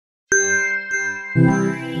Hey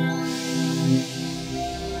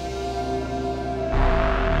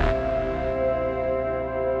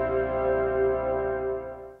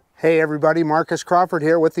everybody, Marcus Crawford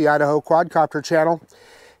here with the Idaho Quadcopter channel.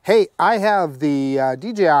 Hey, I have the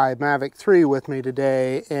DJI Mavic 3 with me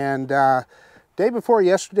today, and day before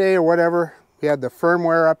yesterday or whatever, we had the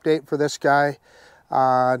firmware update for this guy,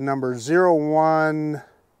 number 01,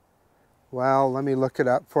 well, let me look it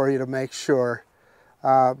up for you to make sure,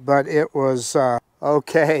 but it was,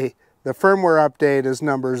 okay, the firmware update is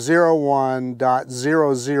number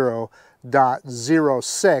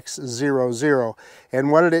 01.00.0600.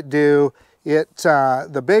 And what did it do?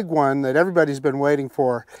 The big one that everybody's been waiting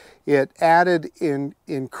for, it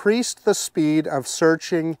increased the speed of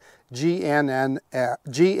searching GNSS,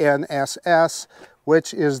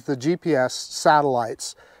 which is the GPS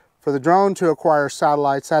satellites. For the drone to acquire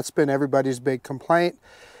satellites, that's been everybody's big complaint,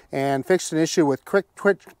 and fixed an issue with quick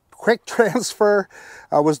transfer,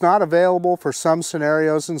 was not available for some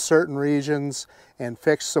scenarios in certain regions, and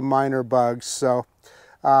fixed some minor bugs. So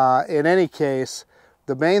in any case,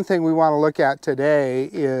 the main thing we want to look at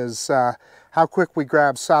today is how quick we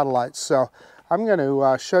grab satellites. So I'm going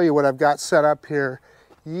to show you what I've got set up here.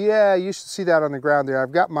 Yeah, you should see that on the ground there.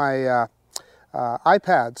 I've got my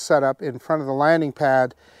iPad set up in front of the landing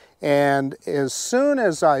pad, and as soon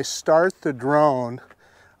as I start the drone,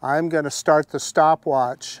 I'm going to start the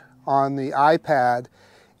stopwatch on the iPad,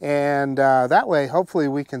 and that way hopefully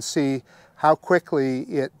we can see how quickly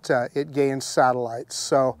it gains satellites.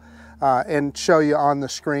 So and show you on the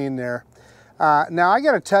screen there. Now I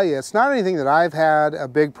got to tell you, it's not anything that I've had a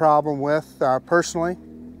big problem with personally.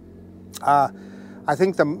 I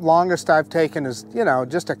think the longest I've taken is, you know,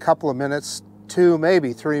 just a couple of minutes, 2,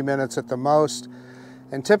 maybe 3 minutes at the most.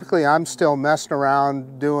 And typically I'm still messing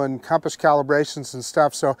around doing compass calibrations and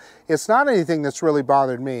stuff, so it's not anything that's really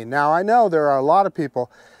bothered me. Now I know there are a lot of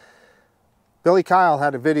people. Billy Kyle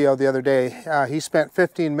had a video the other day. He spent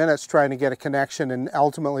 15 minutes trying to get a connection and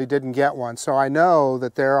ultimately didn't get one. So I know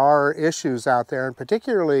that there are issues out there, and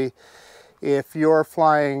particularly if you're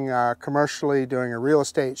flying commercially, doing a real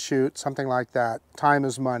estate shoot, something like that, time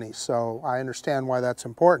is money. So I understand why that's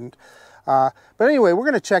important. But anyway, we're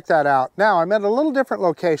going to check that out. Now, I'm at a little different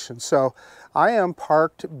location. So I am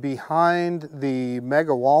parked behind the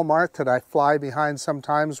mega Walmart that I fly behind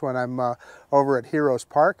sometimes when I'm over at Heroes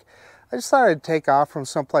Park. I just thought I'd take off from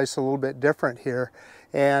someplace a little bit different here.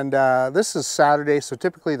 And this is Saturday, so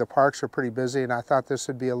typically the parks are pretty busy, and I thought this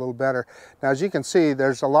would be a little better. Now, as you can see,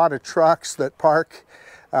 there's a lot of trucks that park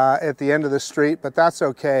at the end of the street, but that's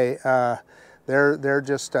okay. They're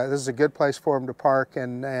just, this is a good place for them to park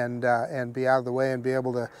and be out of the way and be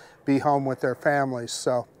able to be home with their families.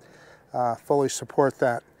 So fully support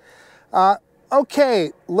that.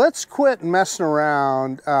 Okay, let's quit messing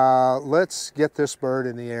around. Let's get this bird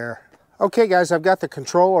in the air. Okay guys, I've got the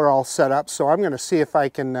controller all set up, so I'm going to see if I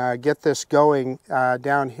can get this going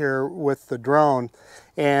down here with the drone.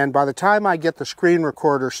 And by the time I get the screen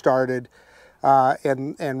recorder started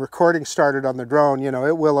and recording started on the drone, you know,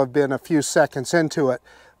 it will have been a few seconds into it.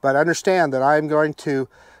 But understand that I'm going to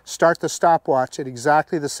start the stopwatch at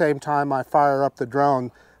exactly the same time I fire up the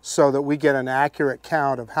drone, so that we get an accurate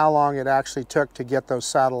count of how long it actually took to get those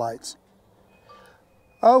satellites.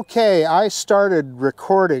 Okay, I started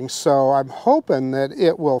recording, so I'm hoping that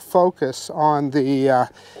it will focus on the,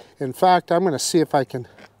 in fact, I'm going to see if I can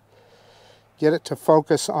get it to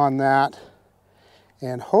focus on that,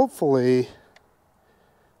 and hopefully,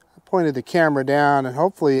 I pointed the camera down, and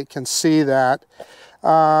hopefully it can see that.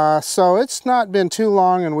 So it's not been too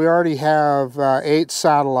long, and we already have 8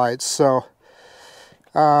 satellites, so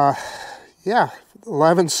yeah,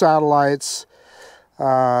 11 satellites.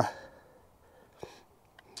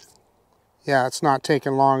 Yeah, it's not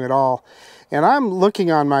taking long at all. And I'm looking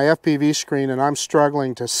on my FPV screen and I'm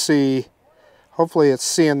struggling to see. Hopefully it's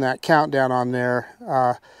seeing that countdown on there.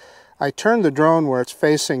 I turned the drone where it's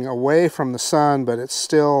facing away from the sun, but it's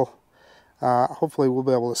still, hopefully we'll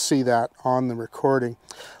be able to see that on the recording.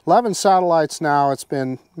 11 satellites now. It's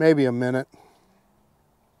been maybe a minute.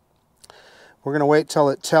 We're going to wait till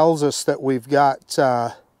it tells us that we've got,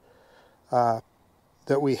 that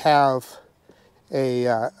we have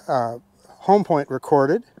a home point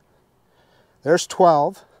recorded. There's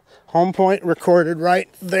 12. Home point recorded right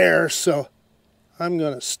there, so I'm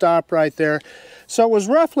going to stop right there. So it was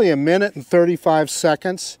roughly a minute and 35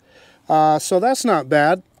 seconds. So that's not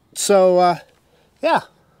bad. So yeah,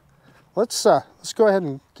 let's go ahead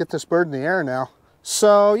and get this bird in the air now.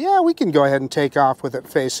 So yeah, we can go ahead and take off with it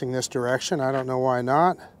facing this direction. I don't know why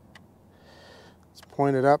not. Let's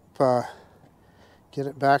point it up, get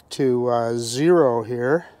it back to 0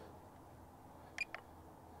 here.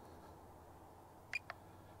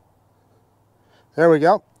 There we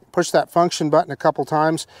go. Push that function button a couple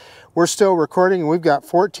times. We're still recording, and we've got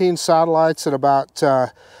 14 satellites at about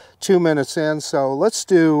 2 minutes in. So let's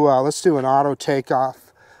do an auto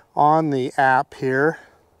takeoff on the app here.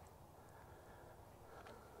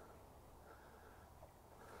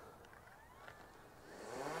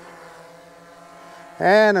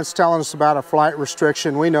 And it's telling us about a flight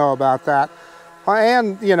restriction. We know about that.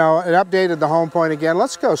 And, you know, it updated the home point again.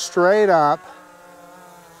 Let's go straight up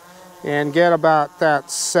and get about that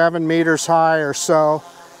 7 meters high or so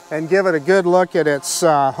and give it a good look at its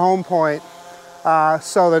home point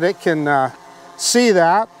so that it can see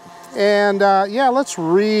that. And yeah, let's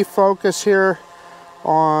refocus here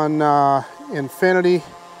on infinity.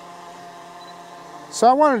 So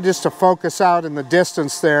I wanted just to focus out in the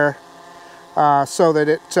distance there so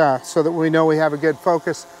that we know we have a good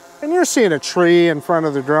focus. And you're seeing a tree in front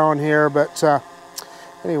of the drone here, but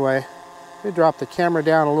anyway, let me drop the camera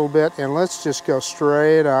down a little bit and let's just go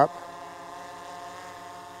straight up.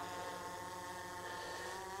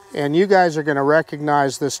 And you guys are going to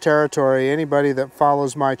recognize this territory. Anybody that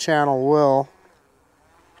follows my channel will.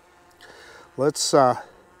 Let's kind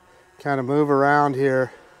of move around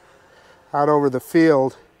here out over the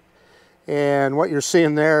field. And what you're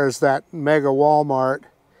seeing there is that mega Walmart.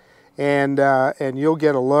 And you'll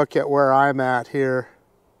get a look at where I'm at here.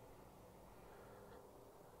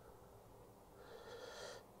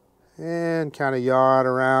 And kind of yaw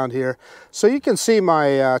around here. So you can see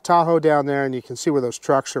my Tahoe down there, and you can see where those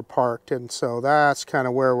trucks are parked. And so that's kind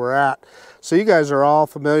of where we're at. So you guys are all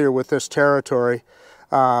familiar with this territory.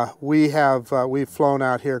 We've flown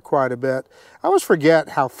out here quite a bit. I always forget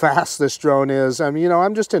how fast this drone is. I mean, you know,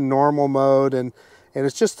 I'm just in normal mode, and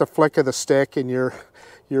it's just a flick of the stick, and you're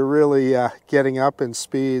really getting up in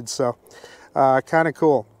speed. So kind of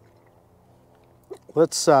cool.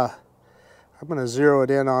 Let's I'm going to zero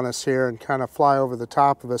it in on us here and kind of fly over the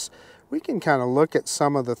top of us. We can kind of look at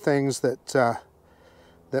some of the things that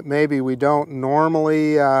that maybe we don't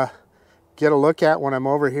normally get a look at when I'm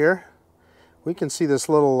over here. We can see this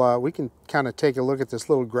little, we can kind of take a look at this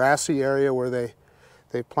little grassy area where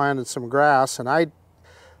they planted some grass. And I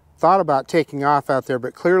thought about taking off out there,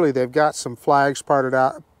 but clearly they've got some flags parted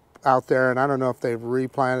out there, and I don't know if they've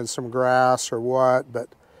replanted some grass or what, but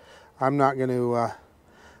I'm not going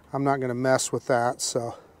to mess with that.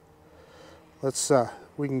 So let's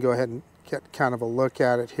we can go ahead and get kind of a look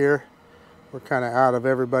at it here. We're kind of out of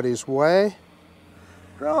everybody's way.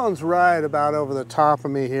 Drone's right about over the top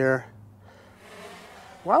of me here.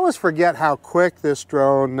 Well, I always forget how quick this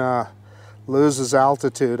drone loses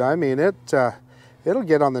altitude. I mean, it'll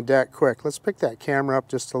get on the deck quick. Let's pick that camera up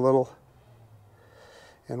just a little,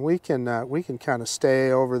 and we can kind of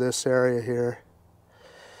stay over this area here.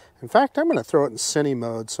 In fact, I'm going to throw it in cine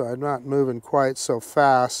mode so I'm not moving quite so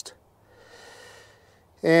fast.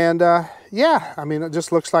 And yeah, I mean, it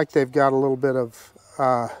just looks like they've got a little bit of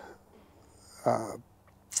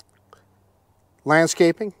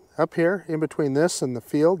landscaping up here in between this and the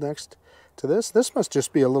field next to this. This must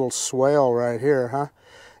just be a little swale right here, huh?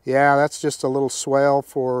 Yeah, that's just a little swale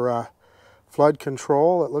for flood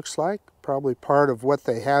control, it looks like. Probably part of what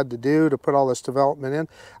they had to do to put all this development in.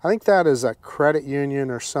 I think that is a credit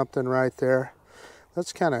union or something right there.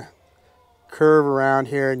 Let's kind of curve around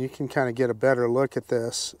here and you can kind of get a better look at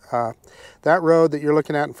this. That road that you're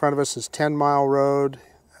looking at in front of us is 10 Mile Road.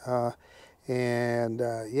 Yeah,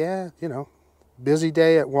 you know, busy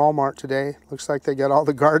day at Walmart today. Looks like they got all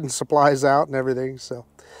the garden supplies out and everything. So,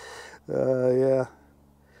 yeah,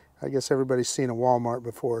 I guess everybody's seen a Walmart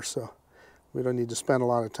before, so we don't need to spend a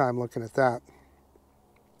lot of time looking at that.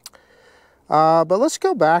 But let's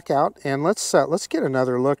go back out and let's get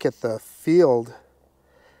another look at the field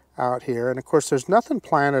out here. And of course, there's nothing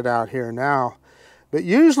planted out here now, but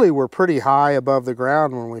usually we're pretty high above the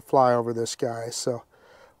ground when we fly over this guy. So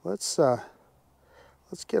let's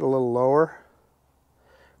get a little lower.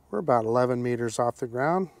 We're about 11 meters off the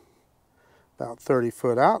ground, about 30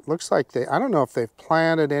 foot out. Looks like I don't know if they've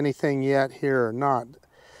planted anything yet here or not.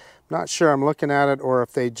 Not sure. I'm looking at it, or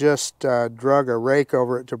if they just drug a rake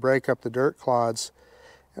over it to break up the dirt clods.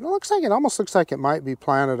 And it almost looks like it might be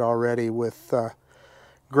planted already with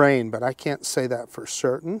grain, but I can't say that for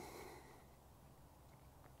certain.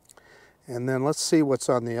 And then let's see what's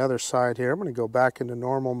on the other side here. I'm going to go back into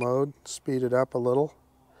normal mode, speed it up a little.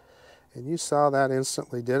 And you saw that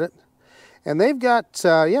instantly, did it? And they've got,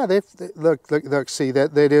 yeah, look, see,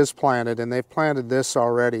 that it is planted, and they've planted this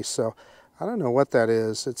already. So I don't know what that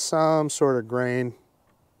is. It's some sort of grain.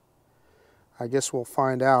 I guess we'll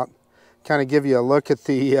find out. Kind of give you a look at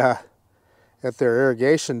their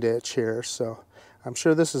irrigation ditch here. So I'm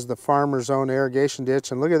sure this is the farmer's own irrigation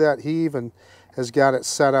ditch. And look at that heave and has got it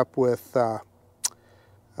set up with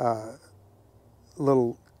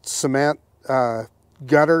little cement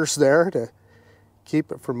gutters there to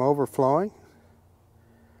keep it from overflowing.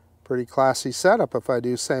 Pretty classy setup, if I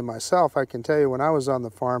do say myself. I can tell you when I was on the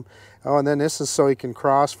farm. Oh, and then this is so he can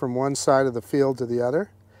cross from one side of the field to the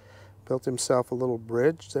other. Built himself a little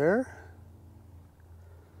bridge there.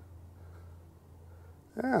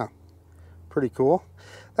 Yeah, pretty cool.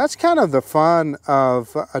 That's kind of the fun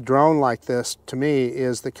of a drone like this, to me,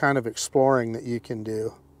 is the kind of exploring that you can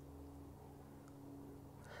do.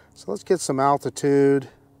 So let's get some altitude.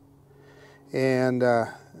 And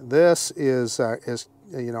this is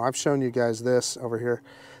you know, I've shown you guys this over here.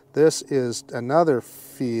 This is another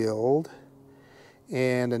field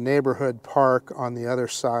and a neighborhood park on the other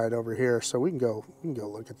side over here. So we can go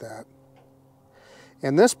look at that.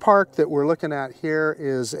 And this park that we're looking at here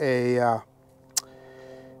is it's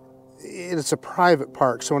a private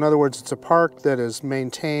park. So in other words, it's a park that is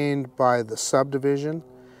maintained by the subdivision.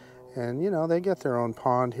 And you know, they get their own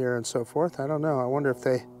pond here and so forth. I don't know. I wonder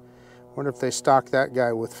if they stock that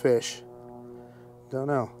guy with fish. Don't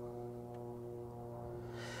know.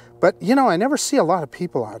 But you know, I never see a lot of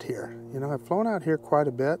people out here. You know, I've flown out here quite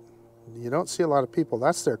a bit. You don't see a lot of people.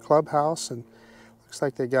 That's their clubhouse, and looks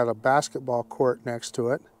like they got a basketball court next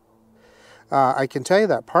to it. I can tell you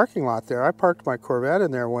that parking lot there, I parked my Corvette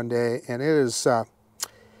in there one day, and it is,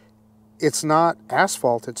 it's not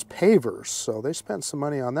asphalt, it's pavers, so they spent some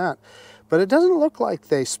money on that. But it doesn't look like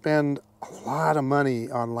they spend a lot of money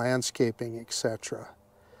on landscaping, etc.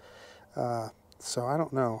 So I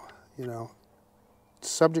don't know, you know,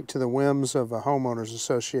 subject to the whims of a homeowners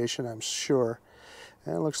association, I'm sure.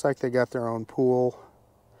 And it looks like they got their own pool.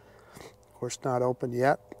 Of course, not open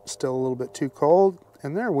yet, still a little bit too cold.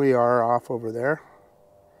 And there we are off over there,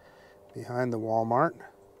 behind the Walmart.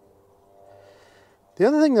 The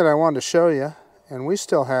other thing that I wanted to show you, and we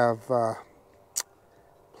still have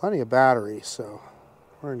plenty of battery, so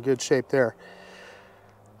we're in good shape there.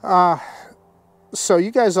 So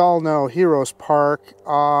you guys all know Heroes Park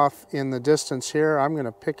off in the distance here. I'm going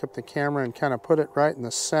to pick up the camera and kind of put it right in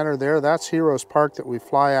the center there. That's Heroes Park that we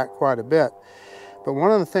fly at quite a bit. But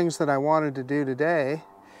one of the things that I wanted to do today,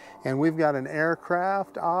 and we've got an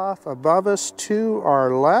aircraft off above us to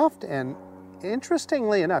our left, and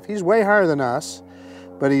interestingly enough, he's way higher than us,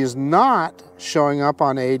 but he's not showing up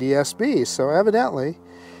on ADS-B. So evidently,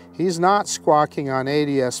 he's not squawking on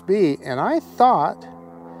ADS-B, and I thought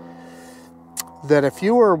that if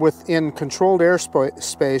you were within controlled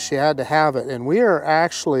airspace, you had to have it. And we are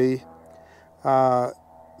actually,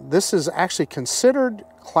 this is actually considered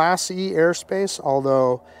Class E airspace,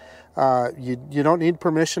 although you don't need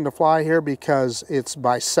permission to fly here because it's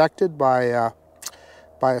bisected by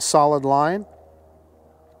a solid line.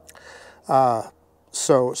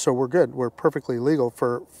 So we're good. We're perfectly legal.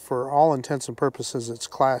 For all intents and purposes, it's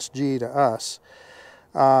Class G to us.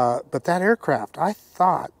 But that aircraft, I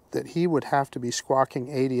thought that he would have to be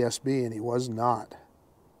squawking ADS-B, and he was not.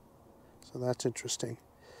 So that's interesting.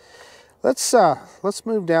 Let's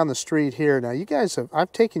move down the street here. Now you guys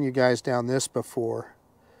I've taken you guys down this before,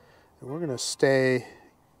 and we're going to stay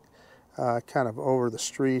kind of over the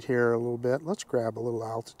street here a little bit. Let's grab a little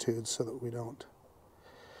altitude so that we don't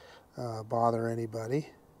bother anybody.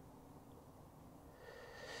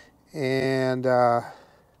 And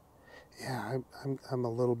yeah, I'm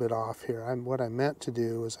a little bit off here. What I meant to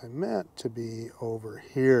do is I meant to be over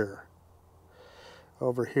here.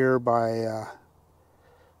 Over here by,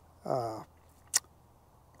 oh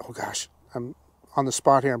gosh, I'm on the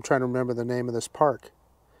spot here. I'm trying to remember the name of this park.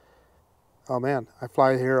 Oh man, I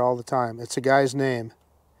fly here all the time. It's a guy's name.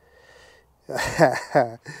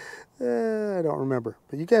 I don't remember,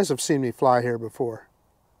 but you guys have seen me fly here before.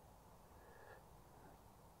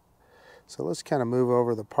 So let's kind of move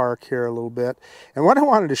over the park here a little bit. And what I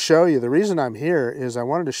wanted to show you, the reason I'm here is I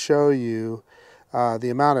wanted to show you the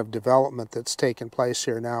amount of development that's taken place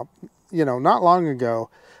here. Now, you know, not long ago,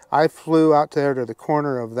 I flew out there to the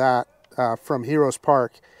corner of that from Heroes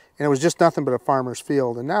Park, and it was just nothing but a farmer's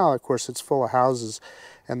field. And now, of course, it's full of houses,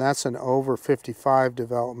 and that's an over 55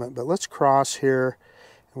 development. But let's cross here,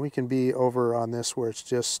 and we can be over on this where it's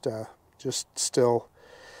just still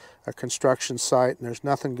a construction site, and there's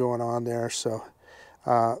nothing going on there. So,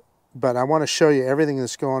 but I want to show you everything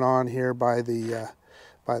that's going on here by the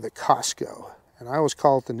Costco. And I always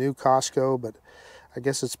call it the new Costco, but I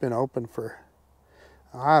guess it's been open for,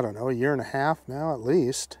 I don't know, a year and a half now at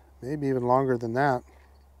least, maybe even longer than that.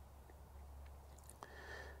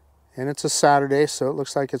 And it's a Saturday, so it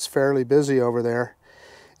looks like it's fairly busy over there.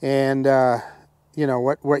 And you know,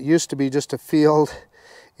 what used to be just a field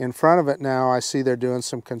In front of it now, I see they're doing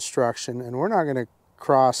some construction, and we're not going to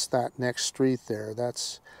cross that next street there.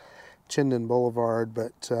 That's Chinden Boulevard,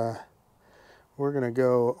 but we're going to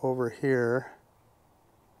go over here,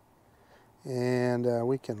 and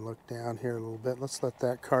we can look down here a little bit. Let's let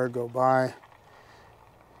that car go by,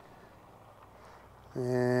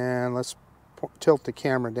 and let's tilt the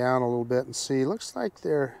camera down a little bit and see. Looks like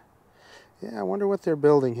they're, yeah, I wonder what they're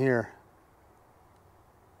building here.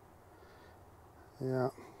 Yeah.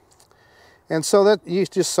 And so that you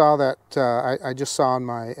just saw that, I just saw on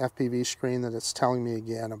my FPV screen that it's telling me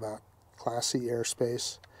again about Class C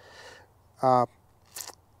airspace.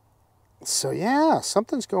 So yeah,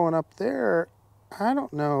 something's going up there. I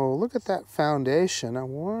don't know. Look at that foundation. I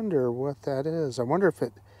wonder what that is. I wonder if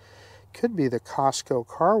it could be the Costco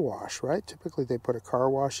car wash, right? Typically they put a car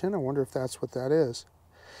wash in. I wonder if that's what that is.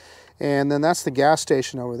 And then that's the gas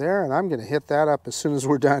station over there, and I'm going to hit that up as soon as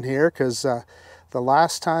we're done here, because the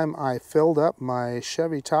last time I filled up my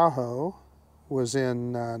Chevy Tahoe was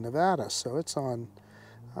in Nevada, so it's on,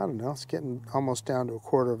 I don't know, it's getting almost down to a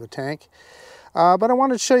quarter of a tank. But I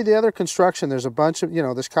wanted to show you the other construction. There's a bunch of,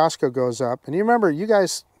 this Costco goes up. And you remember, you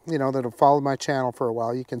guys, that have followed my channel for a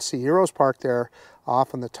while, you can see Heroes Park there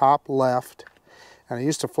off in the top left. And I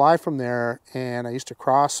used to fly from there, and I used to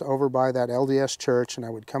cross over by that LDS church, and I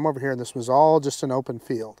would come over here, and this was all just an open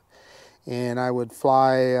field. And I would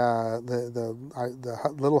fly, the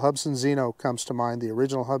little Hubsan Zeno comes to mind, the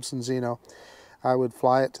original Hubsan Zeno. I would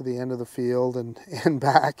fly it to the end of the field and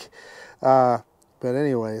back. But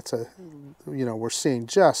anyway, it's we're seeing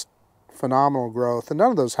just phenomenal growth. And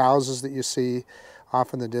none of those houses that you see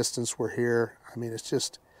off in the distance were here. I mean, it's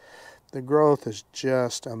just, the growth is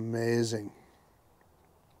just amazing.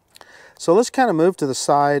 So let's kind of move to the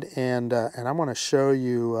side, and I want to show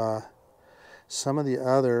you some of the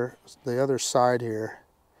other side here.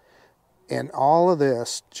 And all of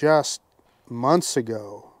this just months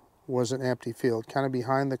ago was an empty field, kind of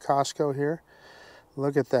behind the Costco here.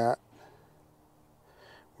 Look at that.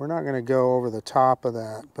 We're not going to go over the top of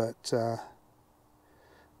that, but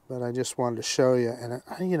I just wanted to show you.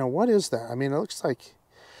 And what is that? I mean, it looks like,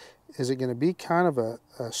 is it going to be kind of a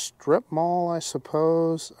strip mall, I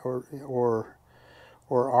suppose, or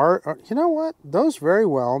art? You know what? Those very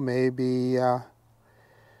well may be.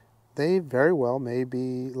 They very well may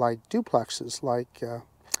be like duplexes, like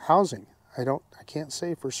housing. I can't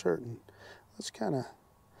say for certain. Let's kind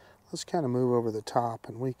of move over the top,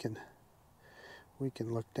 and we can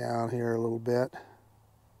look down here a little bit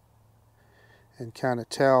and kind of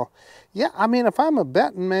tell. Yeah, I mean, if I'm a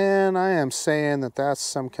betting man, I am saying that that's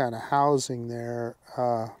some kind of housing there,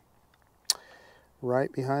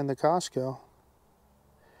 right behind the Costco.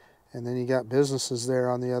 And then you got businesses there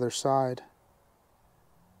on the other side.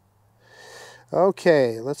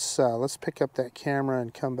 Okay, let's pick up that camera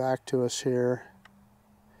and come back to us here,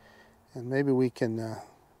 and maybe we can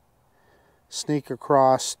sneak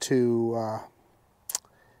across to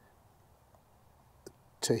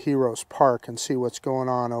Heroes Park and see what's going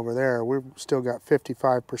on over there. We've still got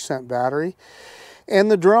 55% battery, and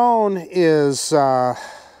the drone is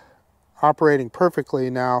operating perfectly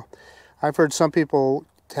now. I've heard some people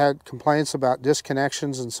had complaints about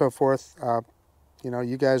disconnections and so forth.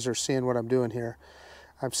 You guys are seeing what I'm doing here.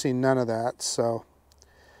 I've seen none of that, so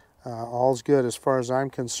all's good as far as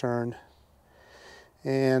I'm concerned.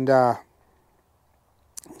 And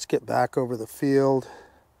let's get back over the field,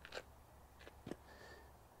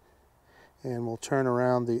 and we'll turn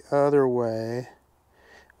around the other way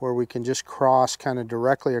where we can just cross kind of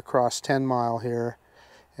directly across 10 Mile here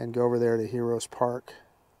and go over there to Heroes Park.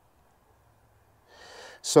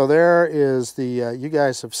 So there is the, you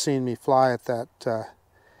guys have seen me fly at that,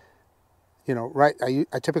 right,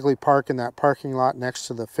 I typically park in that parking lot next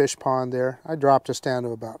to the fish pond there. I dropped us down to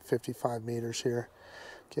about 55 meters here.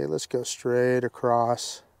 Okay, let's go straight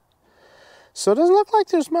across. So it doesn't look like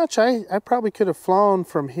there's much. I probably could have flown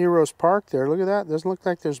from Heroes Park there. Look at that. Doesn't look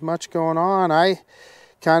like there's much going on. I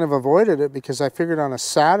kind of avoided it because I figured on a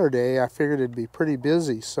Saturday, I figured it'd be pretty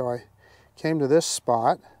busy. So I came to this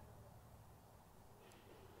spot.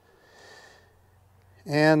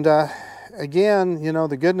 And again,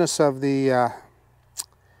 the goodness of the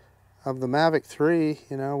Mavic 3,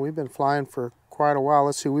 we've been flying for quite a while.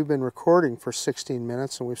 Let's see, we've been recording for 16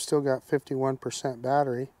 minutes and we've still got 51%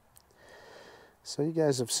 battery. So you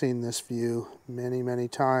guys have seen this view many, many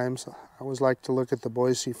times. I always like to look at the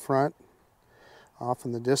Boise front off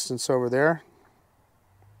in the distance over there.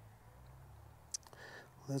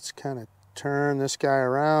 Let's kind of turn this guy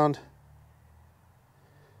around.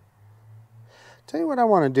 Tell you what I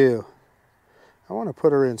want to do. I want to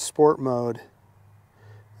put her in sport mode.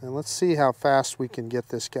 And let's see how fast we can get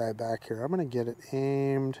this guy back here. I'm going to get it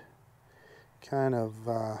aimed kind of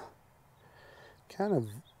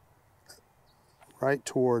right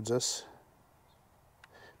towards us.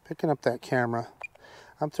 Picking up that camera.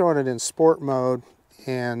 I'm throwing it in sport mode,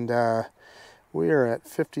 and we are at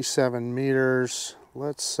 57 meters.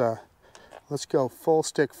 Let's go full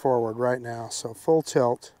stick forward right now. So full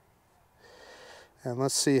tilt. And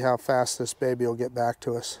let's see how fast this baby will get back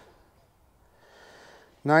to us.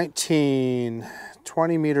 20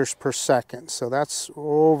 meters per second. So that's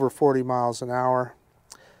over 40 miles an hour.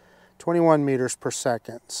 21 meters per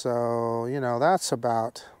second. So, you know, that's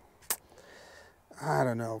about, I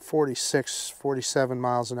don't know, 46, 47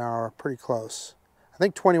 miles an hour. Pretty close. I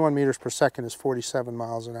think 21 meters per second is 47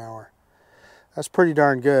 miles an hour. That's pretty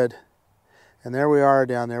darn good. And there we are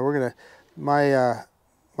down there. We're going to,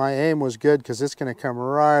 my aim was good because it's going to come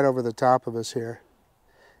right over the top of us here.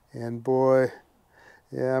 And boy,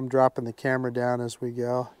 yeah, I'm dropping the camera down as we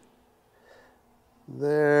go.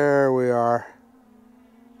 There we are.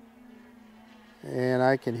 And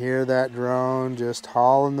I can hear that drone just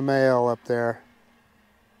hauling the mail up there.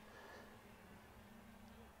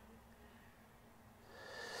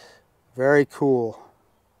 Very cool.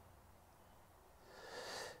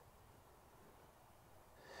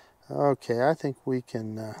 Okay, I think we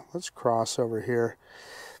can, let's cross over here.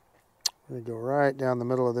 We're going to go right down the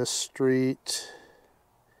middle of this street.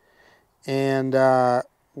 And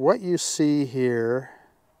what you see here,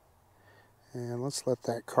 and let's let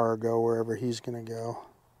that car go wherever he's going to go.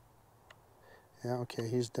 Yeah, okay,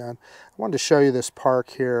 he's done. I wanted to show you this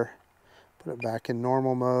park here. Put it back in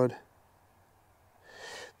normal mode.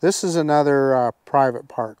 This is another private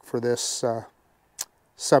park for this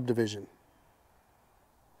subdivision.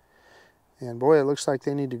 And boy, it looks like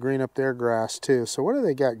they need to green up their grass too. So what do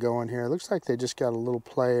they got going here? It looks like they just got a little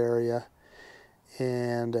play area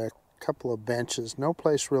and a couple of benches. No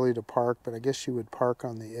place really to park, but I guess you would park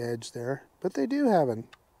on the edge there. But they do have an,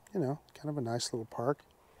 you know, kind of a nice little park.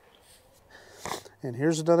 And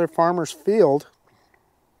here's another farmer's field.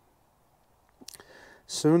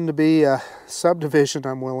 Soon to be a subdivision,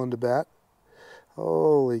 I'm willing to bet.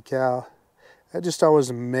 Holy cow. That just always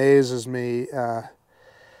amazes me.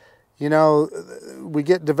 You know, we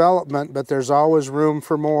get development, but there's always room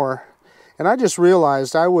for more. And I just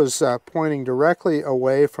realized I was pointing directly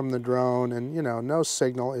away from the drone and, you know, no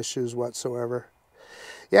signal issues whatsoever.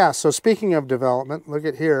 Yeah, so speaking of development, look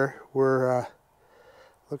at here. We're,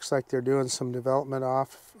 looks like they're doing some development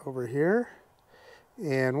off over here.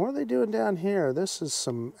 And what are they doing down here? This is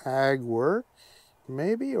some ag work,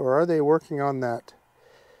 maybe? Or are they working on that?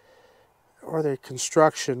 Or are they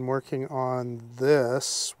construction working on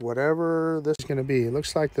this, whatever this is going to be? It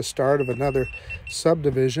looks like the start of another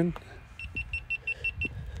subdivision.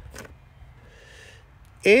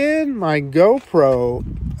 And my GoPro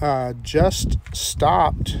just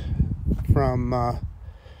stopped from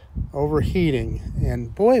overheating.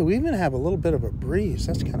 And boy, we even have a little bit of a breeze.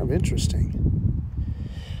 That's kind of interesting.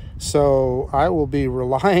 So I will be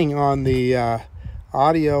relying on the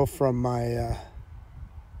audio from my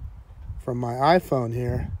iPhone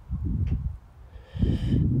here.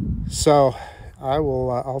 So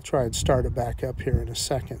I'll try and start it back up here in a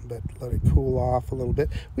second, but let it cool off a little bit.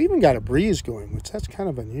 We even got a breeze going, which that's kind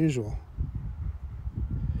of unusual.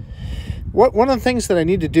 One of the things that I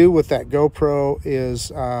need to do with that GoPro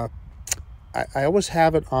is I always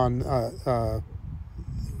have it on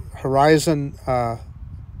horizon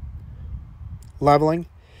leveling.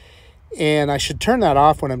 And I should turn that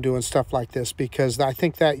off when I'm doing stuff like this because I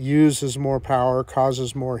think that uses more power,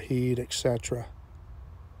 causes more heat, etc.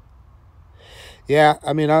 Yeah,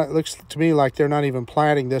 I mean, it looks to me like they're not even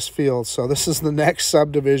planting this field, so this is the next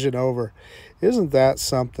subdivision over. Isn't that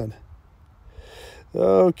something?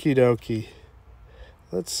 Okie dokie.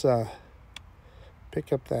 Let's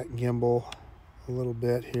pick up that gimbal a little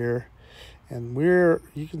bit here. And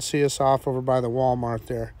you can see us off over by the Walmart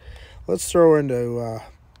there. Let's throw into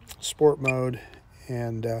sport mode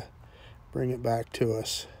and bring it back to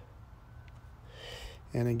us.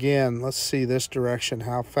 And again, let's see this direction,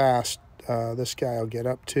 how fast this guy will get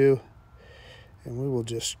up to. And we will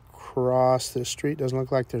just cross this street. Doesn't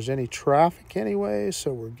look like there's any traffic anyway,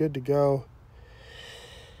 so we're good to go.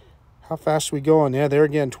 How fast are we going? Yeah, there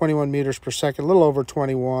again, 21 meters per second, a little over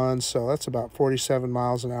 21, so that's about 47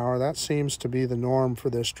 miles an hour. That seems to be the norm for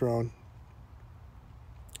this drone.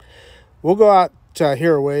 We'll go out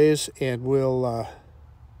here a ways and we'll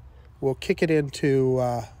kick it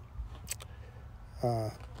into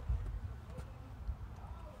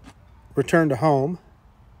return to home,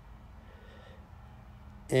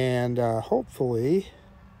 and hopefully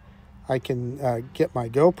I can get my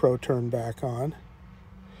GoPro turned back on.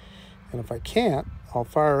 And if I can't, I'll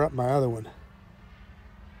fire up my other one.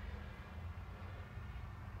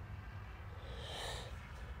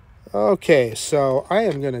 Okay, so I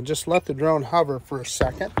am going to just let the drone hover for a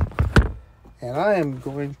second. And I am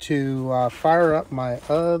going to fire up my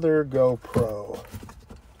other GoPro.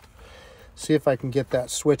 See if I can get that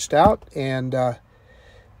switched out, and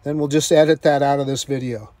then we'll just edit that out of this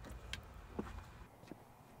video.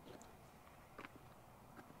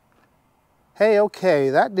 Hey, okay,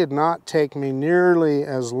 that did not take me nearly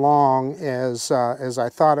as long as I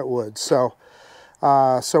thought it would. So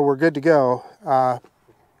we're good to go.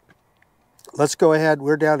 Let's go ahead.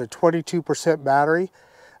 We're down to 22% battery.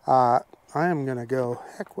 I am gonna go.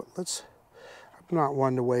 Heck, I'm not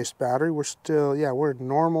one to waste battery. We're still, yeah, we're in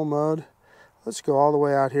normal mode. Let's go all the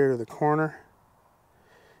way out here to the corner,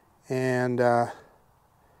 and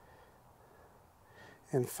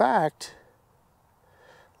in fact,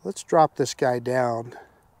 let's drop this guy down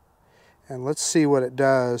and let's see what it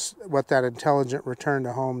does, what that intelligent return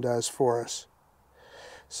to home does for us.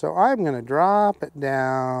 So I'm going to drop it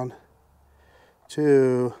down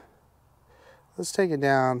to, let's take it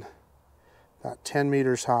down about 10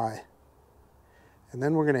 meters high, and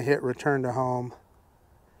then we're going to hit return to home,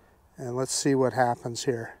 and let's see what happens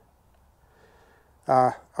here.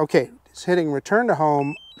 Okay, it's hitting return to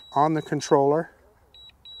home on the controller,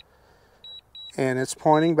 and it's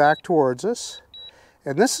pointing back towards us.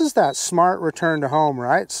 And this is that smart return to home,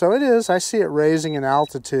 right? So it is, I see it raising in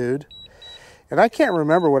altitude. And I can't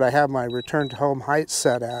remember what I have my return to home height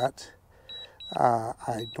set at.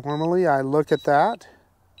 Normally I look at that,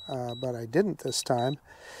 but I didn't this time.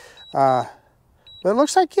 But it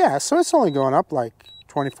looks like, yeah, so it's only going up like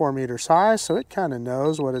 24 meters high, so it kind of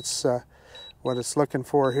knows what it's looking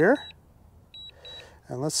for here.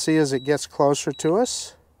 And let's see as it gets closer to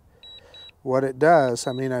us what it does.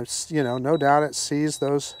 I mean, you know, no doubt it sees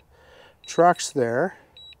those trucks there.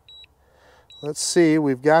 Let's see,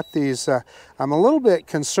 we've got these, I'm a little bit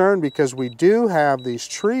concerned because we do have these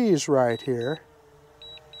trees right here.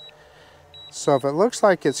 So if it looks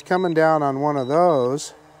like it's coming down on one of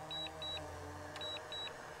those,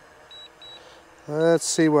 let's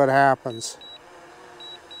see what happens.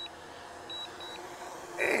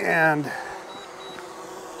 And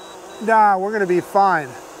nah, we're gonna be fine.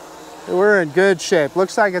 We're in good shape.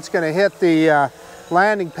 Looks like it's gonna hit the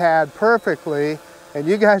landing pad perfectly, and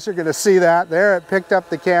you guys are gonna see that. There, it picked up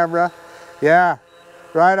the camera. Yeah,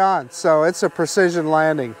 right on. So it's a precision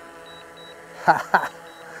landing.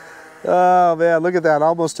 Oh man, look at that,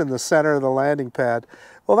 almost in the center of the landing pad.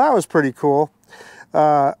 Well, that was pretty cool.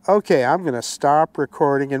 Okay, I'm gonna stop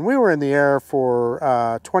recording, and we were in the air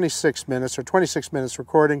for 26 minutes recording,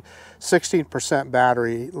 16%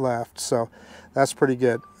 battery left, so that's pretty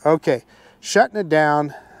good. Okay, shutting it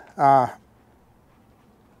down.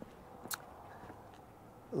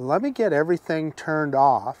 Let me get everything turned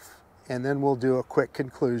off, and then we'll do a quick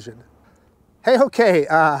conclusion. Hey, okay,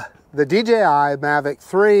 the DJI Mavic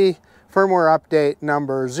 3 firmware update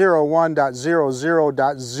number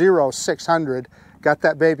v01.00.0600. Got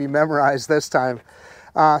that baby memorized this time.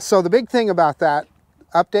 So the big thing about that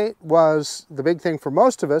update was, the big thing for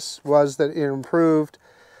most of us was that it improved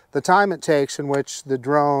the time it takes in which the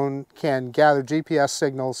drone can gather GPS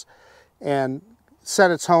signals and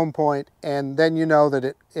set its home point, and then you know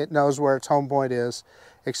that it knows where its home point is,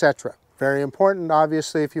 etc. Very important,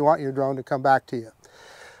 obviously, if you want your drone to come back to you.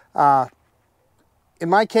 In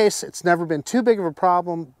my case, it's never been too big of a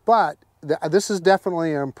problem, but this is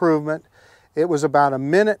definitely an improvement. It was about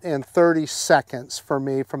 1 minute and 30 seconds for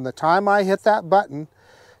me from the time I hit that button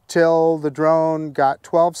till the drone got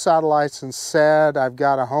 12 satellites and said, I've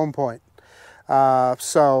got a home point.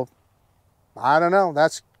 So, I don't know,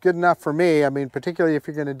 that's good enough for me. I mean, particularly if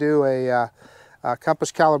you're going to do a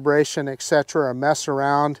compass calibration, etc., a mess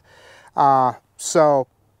around. So,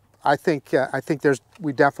 I think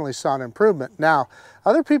we definitely saw an improvement. Now,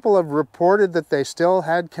 other people have reported that they still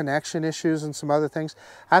had connection issues and some other things.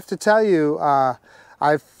 I have to tell you,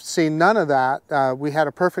 I've seen none of that. We had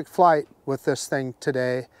a perfect flight with this thing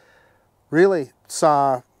today. Really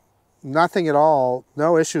saw nothing at all,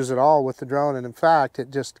 no issues at all with the drone. And in fact,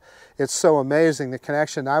 it's so amazing, the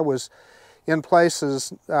connection. I was in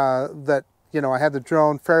places that, you know, I had the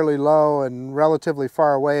drone fairly low and relatively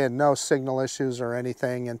far away and no signal issues or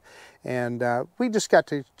anything. And we just got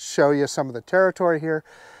to show you some of the territory here.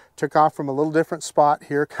 Took off from a little different spot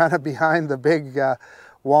here, kind of behind the big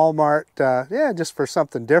Walmart, yeah, just for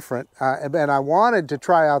something different. And I wanted to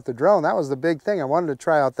try out the drone. That was the big thing. I wanted to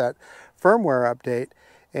try out that firmware update,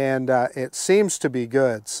 and it seems to be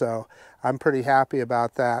good. So I'm pretty happy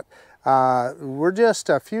about that. We're just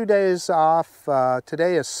a few days off.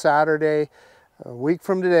 Today is Saturday. A week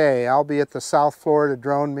from today, I'll be at the South Florida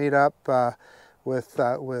Drone Meetup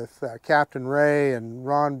with Captain Ray and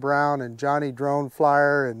Ron Brown and Johnny Drone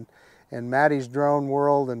Flyer and Maddie's Drone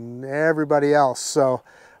World and everybody else. So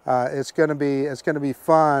it's going to be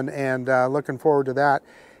fun, and looking forward to that.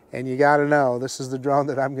 And you got to know, this is the drone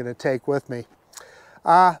that I'm going to take with me.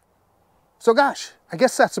 So gosh, I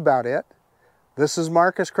guess that's about it. This is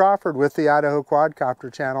Marcus Crawford with the Idaho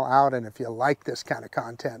Quadcopter channel out, and if you like this kind of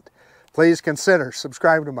content, please consider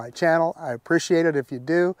subscribing to my channel. I appreciate it if you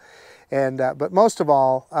do. And but most of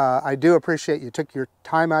all, I do appreciate you took your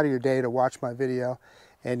time out of your day to watch my video.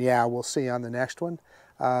 And yeah, we'll see you on the next one.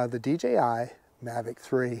 The DJI Mavic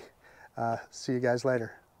 3. See you guys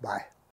later. Bye.